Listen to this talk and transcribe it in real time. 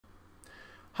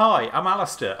Hi, I'm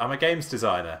Alistair, I'm a games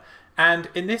designer, and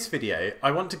in this video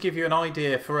I want to give you an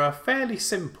idea for a fairly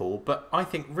simple but I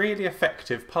think really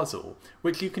effective puzzle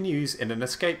which you can use in an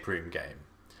escape room game.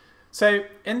 So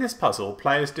in this puzzle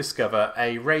players discover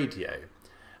a radio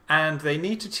and they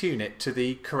need to tune it to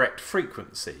the correct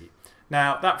frequency.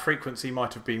 Now that frequency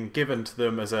might have been given to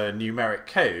them as a numeric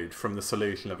code from the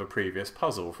solution of a previous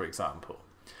puzzle, for example.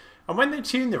 And when they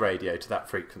tune the radio to that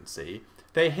frequency,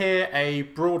 they hear a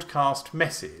broadcast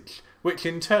message, which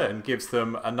in turn gives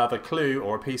them another clue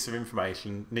or a piece of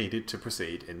information needed to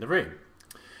proceed in the room.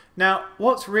 Now,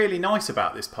 what's really nice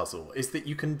about this puzzle is that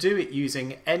you can do it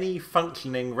using any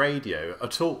functioning radio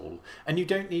at all, and you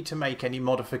don't need to make any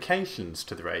modifications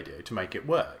to the radio to make it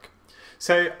work.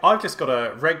 So I've just got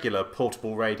a regular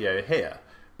portable radio here,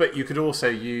 but you could also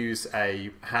use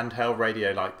a handheld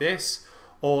radio like this.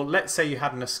 Or let's say you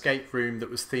had an escape room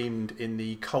that was themed in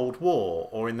the Cold War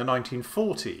or in the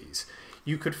 1940s.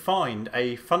 You could find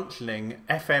a functioning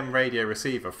FM radio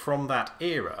receiver from that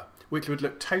era, which would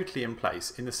look totally in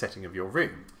place in the setting of your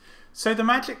room. So the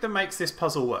magic that makes this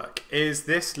puzzle work is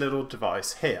this little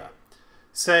device here.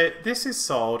 So this is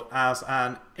sold as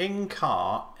an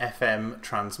in-car FM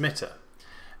transmitter.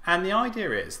 And the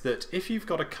idea is that if you've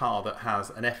got a car that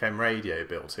has an FM radio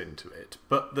built into it,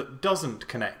 but that doesn't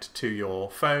connect to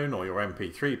your phone or your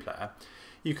MP3 player,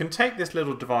 you can take this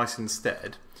little device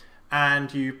instead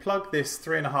and you plug this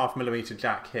 3.5mm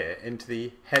jack here into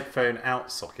the headphone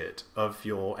out socket of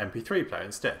your MP3 player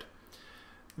instead.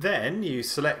 Then you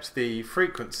select the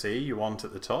frequency you want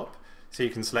at the top. So you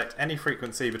can select any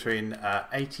frequency between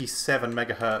 87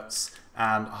 MHz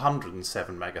and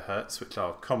 107 MHz, which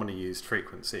are commonly used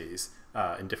frequencies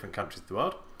in different countries of the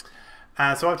world.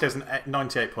 So I've chosen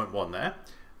 98.1 there.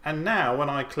 And now when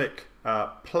I click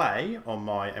play on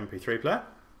my MP3 player,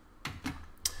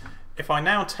 if I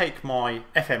now take my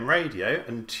FM radio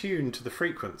and tune to the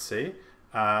frequency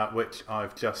which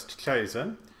I've just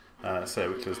chosen,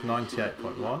 which was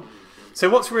 98.1. So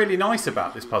what's really nice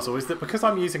about this puzzle is that because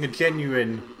I'm using a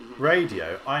genuine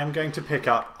radio, I am going to pick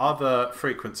up other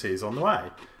frequencies on the way.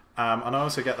 And I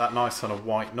also get that nice sort of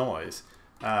white noise.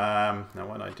 Now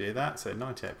when I do that, so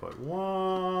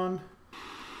 98.1,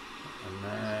 and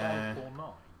then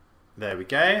there we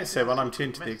go. So when I'm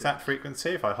tuned to the exact frequency,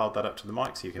 if I hold that up to the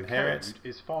mic so you can hear it,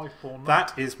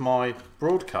 that is my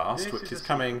broadcast, which is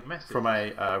coming from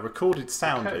a recorded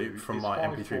sound loop from my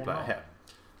MP3 player here.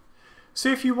 So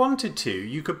if you wanted to,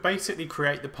 you could basically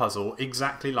create the puzzle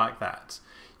exactly like that.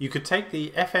 You could take the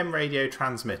FM radio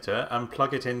transmitter and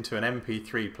plug it into an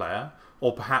MP3 player,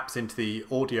 or perhaps into the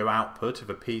audio output of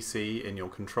a PC in your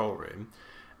control room,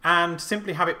 and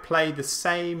simply have it play the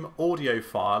same audio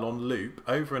file on loop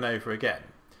over and over again.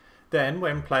 Then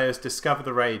when players discover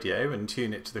the radio and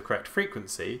tune it to the correct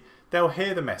frequency, they'll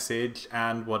hear the message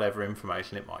and whatever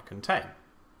information it might contain.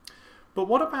 But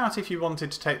what about if you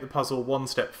wanted to take the puzzle one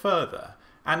step further,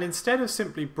 and instead of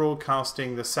simply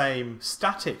broadcasting the same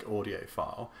static audio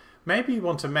file, maybe you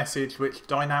want a message which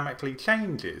dynamically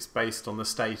changes based on the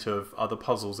state of other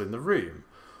puzzles in the room?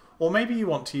 Or maybe you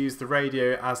want to use the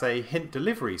radio as a hint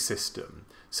delivery system,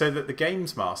 so that the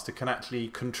gamesmaster can actually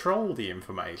control the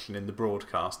information in the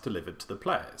broadcast delivered to the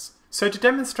players. So to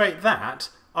demonstrate that,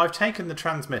 I've taken the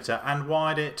transmitter and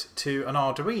wired it to an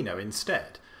Arduino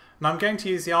instead. And I'm going to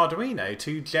use the Arduino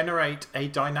to generate a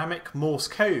dynamic Morse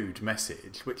code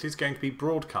message which is going to be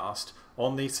broadcast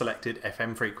on the selected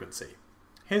FM frequency.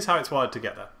 Here's how it's wired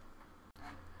together.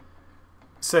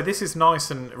 So this is nice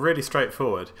and really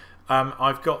straightforward.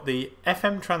 I've got the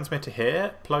FM transmitter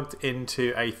here plugged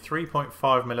into a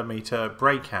 3.5mm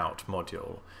breakout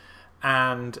module,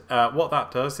 and what that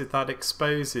does is that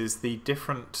exposes the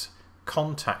different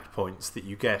contact points that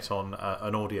you get on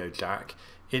an audio jack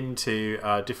into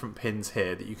different pins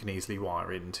here that you can easily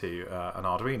wire into an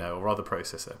Arduino or other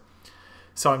processor.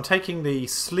 So I'm taking the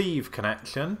sleeve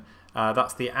connection,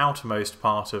 that's the outermost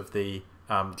part of the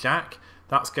jack,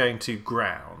 that's going to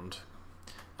ground.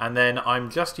 And then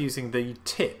I'm just using the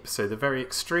tip, so the very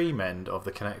extreme end of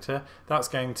the connector, that's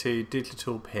going to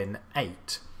digital pin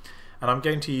 8. And I'm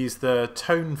going to use the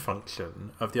tone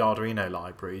function of the Arduino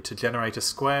library to generate a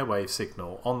square wave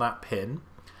signal on that pin.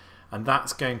 And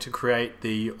that's going to create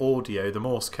the audio, the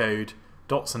Morse code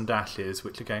dots and dashes,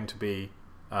 which are going to be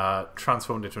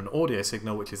transformed into an audio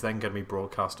signal, which is then going to be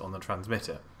broadcast on the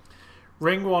transmitter.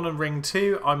 Ring 1 and ring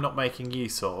 2 I'm not making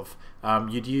use of.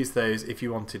 You'd use those if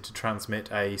you wanted to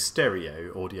transmit a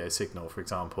stereo audio signal, for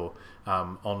example,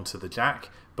 onto the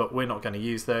jack, but we're not going to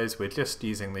use those, we're just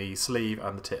using the sleeve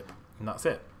and the tip, and that's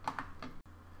it.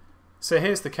 So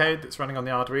here's the code that's running on the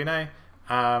Arduino.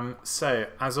 So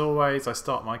as always, I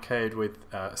start my code with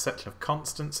a section of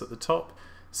constants at the top.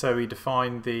 So we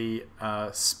define the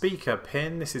speaker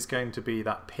pin. This is going to be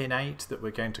that pin 8 that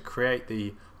we're going to create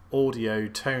the audio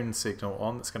tone signal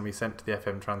on, that's going to be sent to the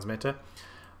FM transmitter.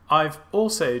 I've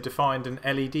also defined an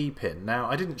LED pin. Now,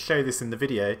 I didn't show this in the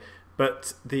video,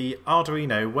 but the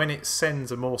Arduino, when it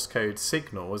sends a Morse code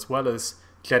signal, as well as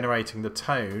generating the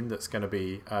tone that's going to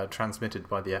be transmitted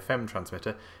by the FM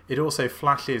transmitter, it also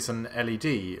flashes an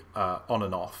LED on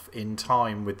and off in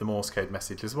time with the Morse code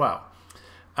message as well.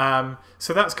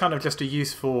 So that's kind of just a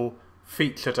useful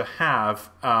feature to have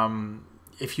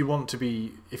if you want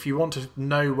to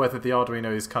know whether the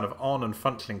Arduino is kind of on and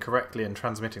functioning correctly and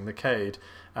transmitting the code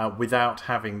without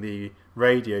having the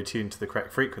radio tuned to the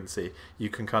correct frequency. You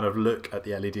can kind of look at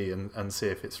the LED and see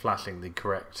if it's flashing the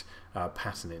correct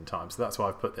pattern in time. So that's why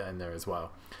I've put that in there as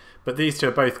well. But these two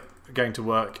are both going to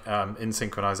work in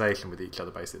synchronization with each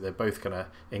other. Basically, they're both going to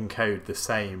encode the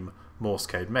same Morse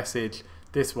code message.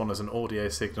 This one as an audio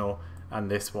signal,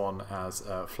 and this one as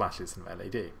flashes and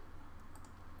LED.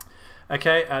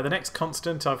 Okay, the next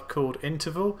constant I've called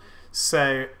interval.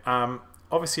 So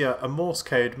obviously a Morse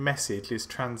code message is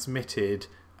transmitted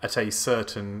at a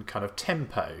certain kind of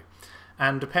tempo,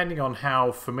 and depending on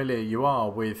how familiar you are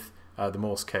with the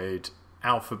Morse code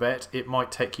alphabet, it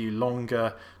might take you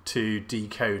longer to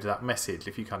decode that message.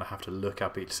 If you kind of have to look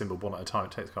up each symbol one at a time,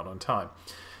 it takes quite a long time.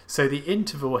 So the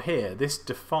interval here, this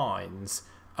defines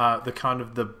the kind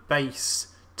of the base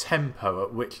tempo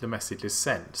at which the message is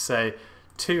sent. So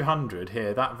 200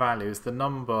 here, that value is the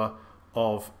number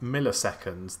of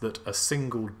milliseconds that a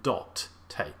single dot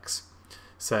takes.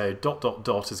 So ...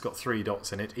 has got 3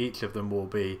 dots in it. Each of them will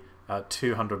be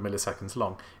 200 milliseconds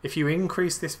long. If you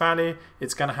increase this value,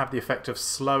 it's going to have the effect of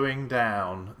slowing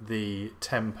down the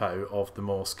tempo of the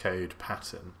Morse code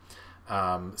pattern.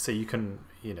 So you can,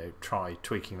 try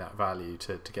tweaking that value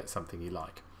to get something you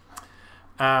like.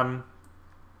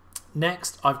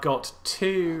 Next, I've got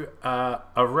two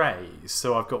arrays.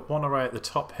 So I've got one array at the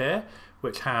top here,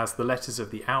 which has the letters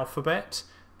of the alphabet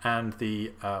and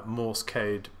the Morse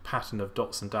code pattern of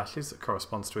dots and dashes that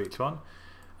corresponds to each one.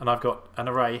 And I've got an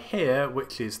array here,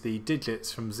 which is the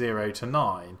digits from 0 to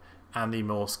 9 and the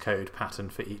Morse code pattern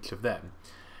for each of them.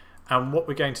 And what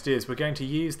we're going to do is we're going to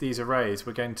use these arrays,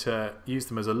 we're going to use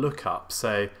them as a lookup.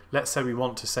 So let's say we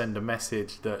want to send a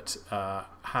message that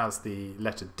has the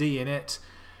letter D in it.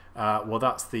 Well,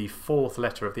 that's the 4th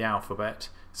letter of the alphabet.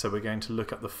 So we're going to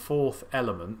look at the 4th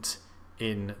element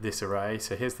in this array.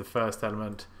 So here's the 1st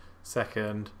element,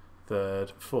 2nd,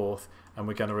 3rd, 4th, and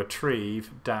we're going to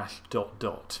retrieve dash ...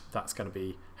 That's going to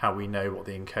be how we know what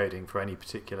the encoding for any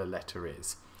particular letter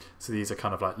is. So these are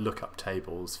kind of like lookup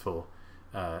tables for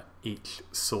each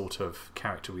sort of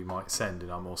character we might send in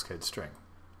our Morse code string.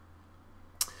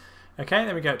 Okay,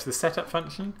 then we go to the setup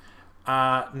function.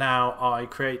 Now I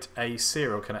create a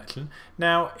serial connection.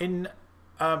 Now in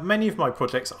many of my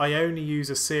projects I only use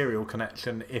a serial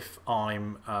connection if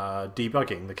I'm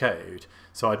debugging the code.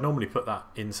 So I'd normally put that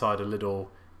inside a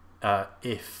little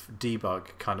if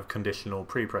debug kind of conditional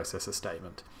preprocessor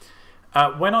statement.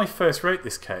 When I first wrote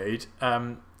this code,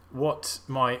 what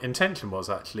my intention was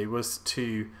actually was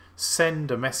to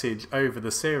send a message over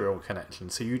the serial connection.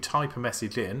 So you type a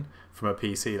message in from a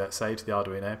PC, let's say, to the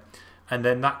Arduino, and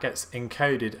then that gets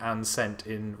encoded and sent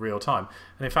in real time.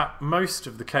 And in fact, most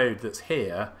of the code that's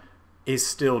here is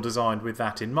still designed with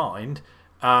that in mind,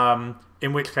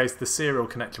 in which case the serial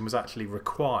connection was actually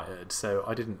required, so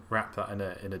I didn't wrap that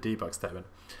in a debug statement.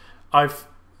 I've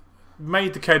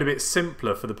made the code a bit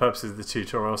simpler for the purposes of the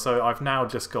tutorial, so I've now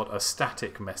just got a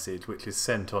static message which is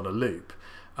sent on a loop,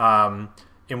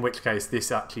 in which case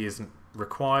this actually isn't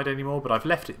required anymore, but I've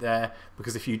left it there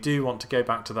because if you do want to go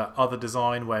back to that other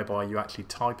design whereby you actually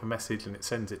type a message and it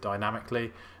sends it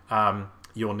dynamically,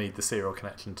 you'll need the serial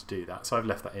connection to do that. So I've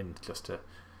left that in just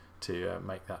to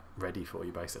make that ready for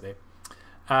you, basically.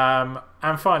 And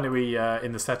finally, we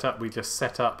in the setup, we just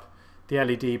set up the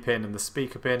LED pin and the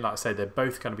speaker pin. Like I say, they're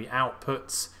both going to be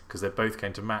outputs because they're both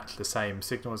going to match the same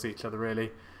signal as each other,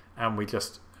 really. And we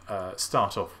just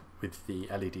start off with the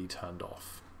LED turned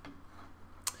off.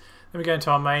 Then we go into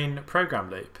our main program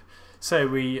loop. So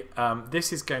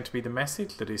this is going to be the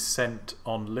message that is sent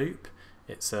on loop.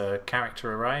 It's a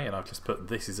character array, and I've just put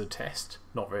this is a test.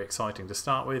 Not very exciting to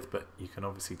start with, but you can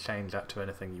obviously change that to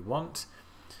anything you want.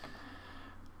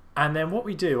 And then what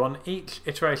we do on each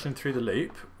iteration through the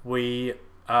loop, we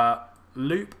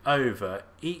loop over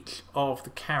each of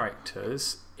the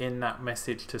characters in that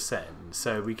message to send.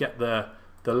 So we get the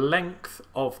length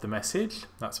of the message,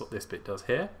 that's what this bit does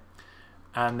here.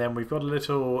 And then we've got a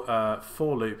little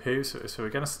for loop here, so we're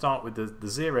going to start with the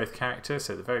 0th character,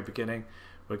 so at the very beginning.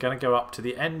 We're going to go up to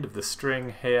the end of the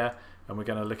string here, and we're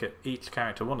going to look at each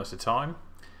character one at a time.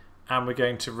 And we're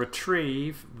going to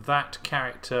retrieve that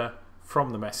character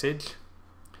from the message,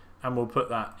 and we'll put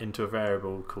that into a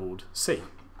variable called C.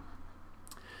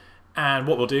 And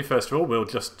what we'll do first of all, we'll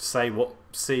just say what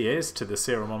C is to the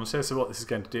serial monitor. So what this is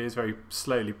going to do is very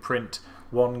slowly print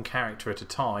one character at a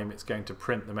time. It's going to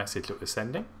print the message that we're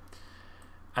sending.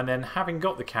 And then having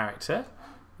got the character,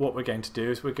 what we're going to do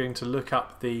is we're going to look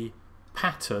up the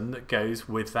pattern that goes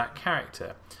with that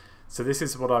character. So this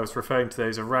is what I was referring to,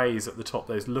 those arrays at the top,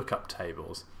 those lookup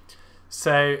tables.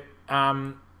 So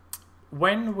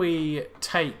when we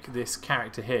take this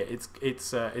character here,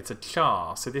 it's a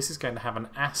char, so this is going to have an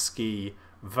ASCII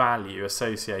value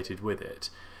associated with it.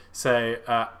 So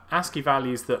ASCII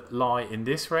values that lie in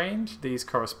this range, these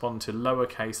correspond to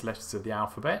lowercase letters of the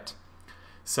alphabet.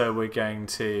 So we're going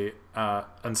to,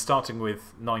 and starting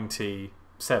with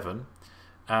 97,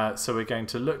 so we're going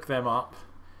to look them up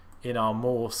in our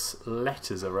Morse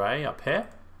letters array up here.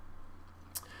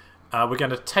 We're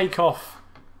going to take off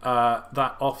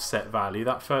that offset value,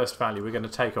 that first value we're going to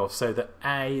take off, so that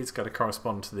A is going to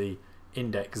correspond to the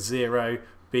index 0,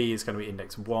 B is going to be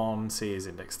index 1, C is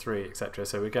index 3, etc.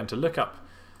 So we're going to look up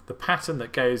the pattern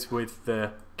that goes with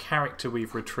the character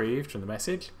we've retrieved from the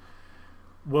message.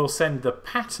 We'll send the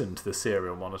pattern to the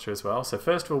serial monitor as well. So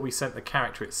first of all we sent the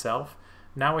character itself,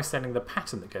 now we're sending the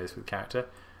pattern that goes with the character,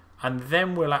 and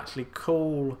then we'll actually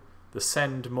call the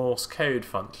send Morse code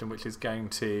function, which is going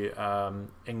to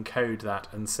encode that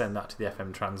and send that to the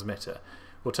FM transmitter.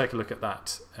 We'll take a look at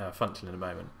that function in a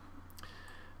moment.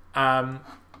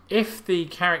 If the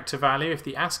character value, if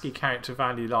the ASCII character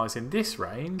value lies in this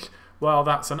range, well,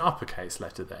 that's an uppercase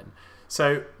letter then.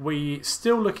 So we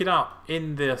still look it up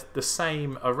in the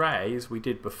same array as we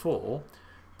did before,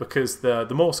 because the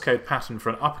Morse code pattern for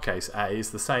an uppercase A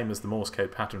is the same as the Morse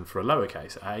code pattern for a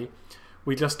lowercase a.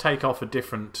 We just take off a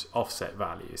different offset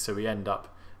value, so we end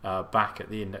up back at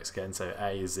the index again, so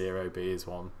A is 0, B is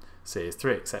 1, C is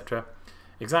 3, etc.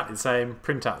 Exactly the same,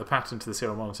 print out the pattern to the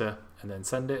serial monitor and then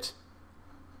send it.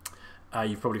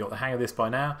 You've probably got the hang of this by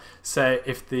now. So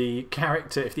if the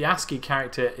ASCII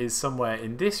character is somewhere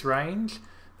in this range,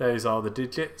 those are the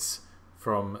digits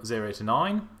from 0 to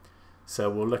 9. So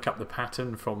we'll look up the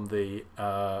pattern from the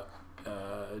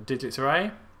digits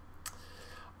array.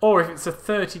 Or if it's a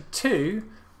 32,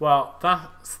 well,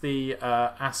 that's the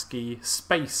ASCII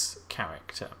space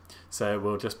character. So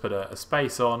we'll just put a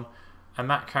space on, and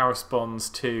that corresponds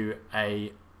to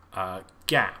a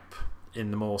gap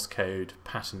in the Morse code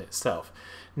pattern itself.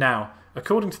 Now,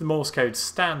 according to the Morse code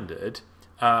standard,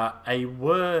 a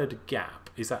word gap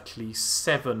is actually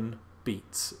 7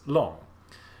 beats long.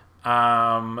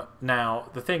 Now,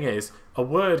 the thing is, a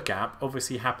word gap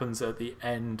obviously happens at the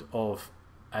end of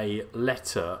a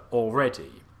letter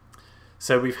already.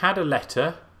 So we've had a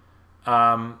letter,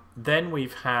 then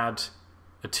we've had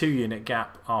a 2-unit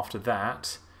gap after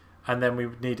that, and then we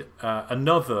would need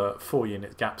another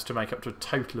 4-unit gaps to make up to a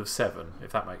total of 7,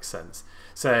 if that makes sense.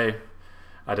 So,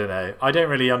 I don't know. I don't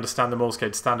really understand the Morse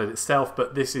code standard itself,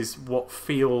 but this is what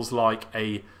feels like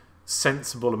a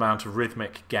sensible amount of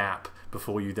rhythmic gap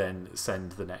before you then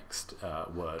send the next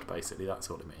word, basically. That's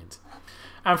what it means.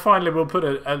 And finally, we'll put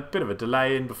a bit of a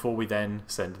delay in before we then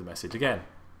send the message again.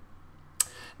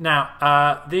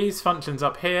 Now, these functions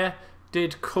up here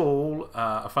did call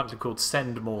a function called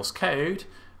send Morse code,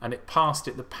 and it passed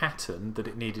it the pattern that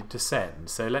it needed to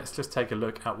send. So let's just take a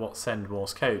look at what send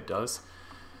Morse code does.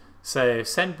 So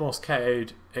send Morse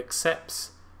code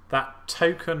accepts that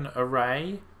token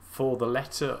array for the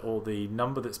letter or the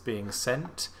number that's being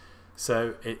sent.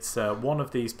 So it's one of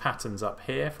these patterns up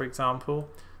here, for example,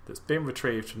 that's been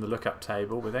retrieved from the lookup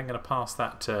table. We're then going to pass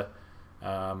that to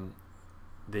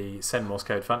the send Morse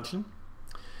code function.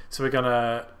 So we're going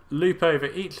to loop over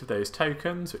each of those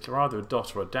tokens, which are either a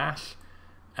dot or a dash.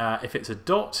 If it's a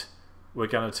dot, we're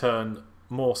going to turn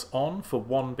Morse on for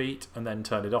 1 beat and then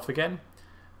turn it off again.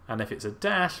 And if it's a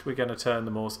dash, we're going to turn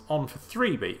the Morse on for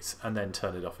 3 beats and then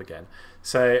turn it off again.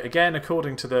 So again,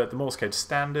 according to the Morse code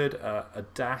standard, a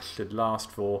dash should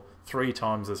last for 3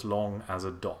 times as long as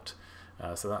a dot.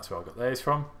 So that's where I got those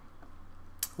from.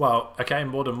 Well, okay,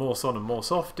 what do Morse on and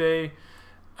Morse off do?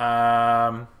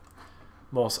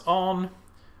 Morse on,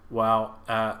 well,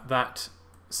 that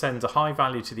sends a high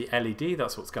value to the LED.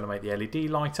 That's what's going to make the LED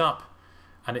light up.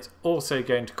 And it's also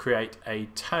going to create a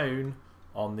tone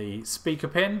on the speaker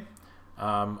pin.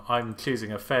 I'm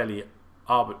choosing a fairly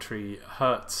arbitrary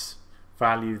hertz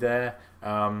value there.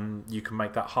 You can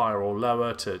make that higher or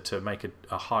lower to make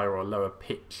a higher or lower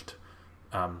pitched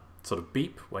sort of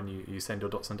beep when you send your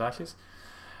dots and dashes.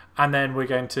 And then we're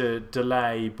going to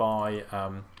delay by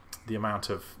the amount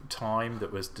of time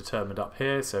that was determined up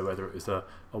here, so whether it was a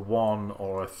 1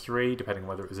 or a 3, depending on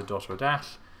whether it was a dot or a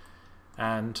dash.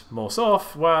 And Morse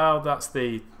off, well, that's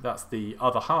the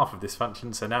other half of this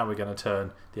function, so now we're going to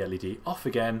turn the LED off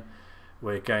again.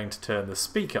 We're going to turn the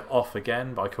speaker off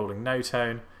again by calling no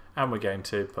tone, and we're going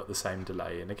to put the same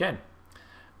delay in again.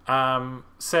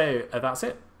 So that's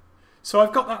it. So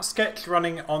I've got that sketch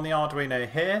running on the Arduino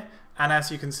here, and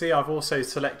as you can see I've also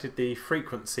selected the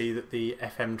frequency that the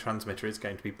FM transmitter is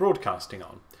going to be broadcasting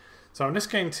on. So I'm just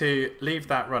going to leave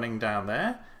that running down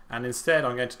there, and instead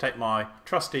I'm going to take my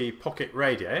trusty pocket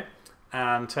radio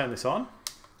and turn this on.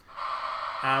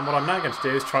 And what I'm now going to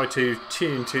do is try to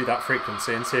tune to that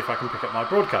frequency and see if I can pick up my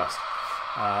broadcast.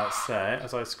 So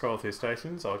as I scroll through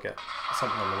stations I'll get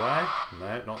something on the way.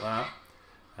 No, not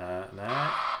that. No.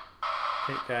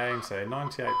 Keep going, so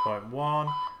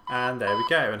 98.1, and there we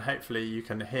go, and hopefully you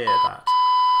can hear that.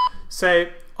 So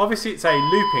obviously it's a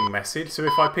looping message, so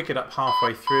if I pick it up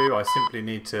halfway through I simply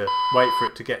need to wait for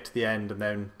it to get to the end and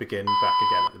then begin back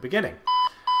again at the beginning.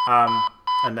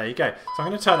 And there you go. So I'm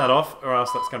going to turn that off, or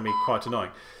else that's going to be quite annoying.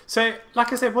 So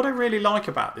like I said, what I really like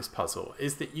about this puzzle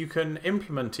is that you can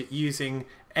implement it using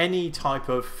any type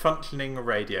of functioning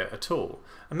radio at all.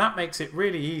 And that makes it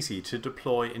really easy to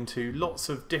deploy into lots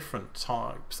of different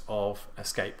types of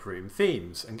escape room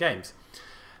themes and games.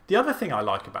 The other thing I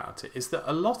like about it is that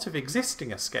a lot of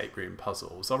existing escape room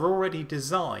puzzles are already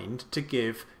designed to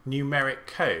give numeric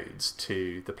codes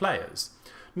to the players.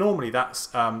 Normally that's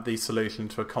the solution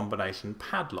to a combination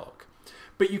padlock.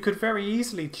 But you could very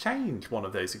easily change one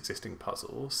of those existing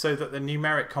puzzles so that the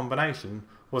numeric combination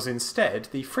was instead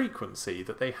the frequency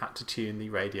that they had to tune the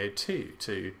radio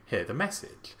to hear the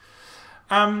message.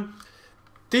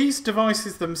 These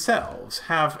devices themselves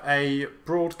have a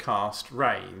broadcast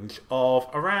range of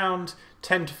around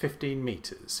 10 to 15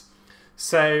 meters.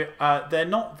 So they're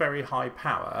not very high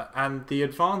power, and the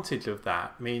advantage of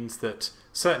that means that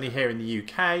certainly here in the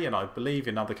UK, and I believe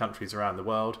in other countries around the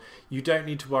world, you don't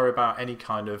need to worry about any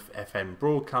kind of FM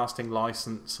broadcasting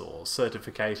license or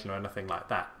certification or anything like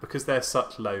that, because they're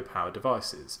such low power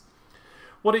devices.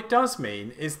 What it does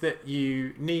mean is that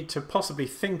you need to possibly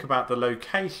think about the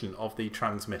location of the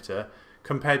transmitter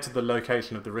compared to the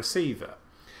location of the receiver.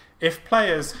 If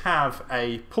players have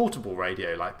a portable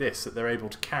radio like this that they're able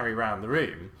to carry around the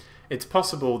room, it's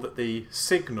possible that the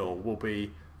signal will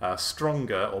be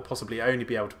stronger, or possibly only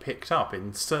be able to pick up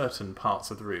in certain parts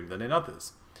of the room than in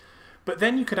others. But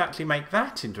then you could actually make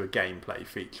that into a gameplay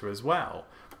feature as well.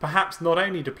 Perhaps not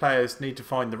only do players need to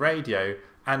find the radio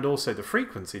and also the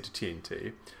frequency to tune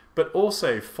to, but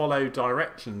also follow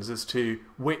directions as to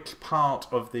which part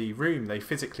of the room they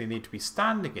physically need to be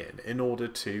standing in order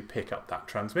to pick up that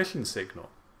transmission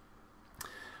signal.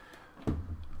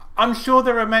 I'm sure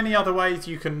there are many other ways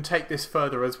you can take this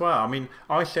further as well. I mean,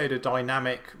 I showed a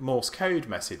dynamic Morse code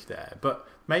message there, but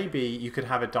maybe you could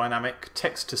have a dynamic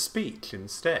text-to-speech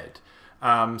instead.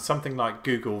 Something like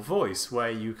Google Voice, where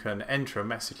you can enter a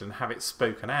message and have it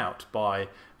spoken out by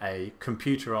a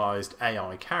computerized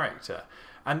AI character.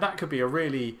 And that could be a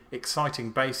really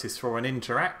exciting basis for an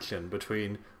interaction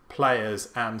between players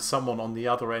and someone on the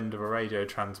other end of a radio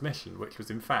transmission, which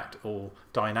was in fact all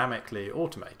dynamically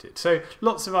automated. So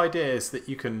lots of ideas that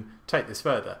you can take this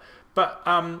further. But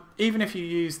even if you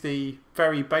use the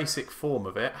very basic form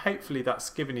of it, hopefully that's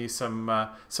given you some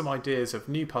ideas of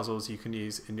new puzzles you can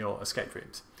use in your escape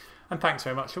rooms. And thanks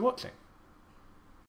very much for watching.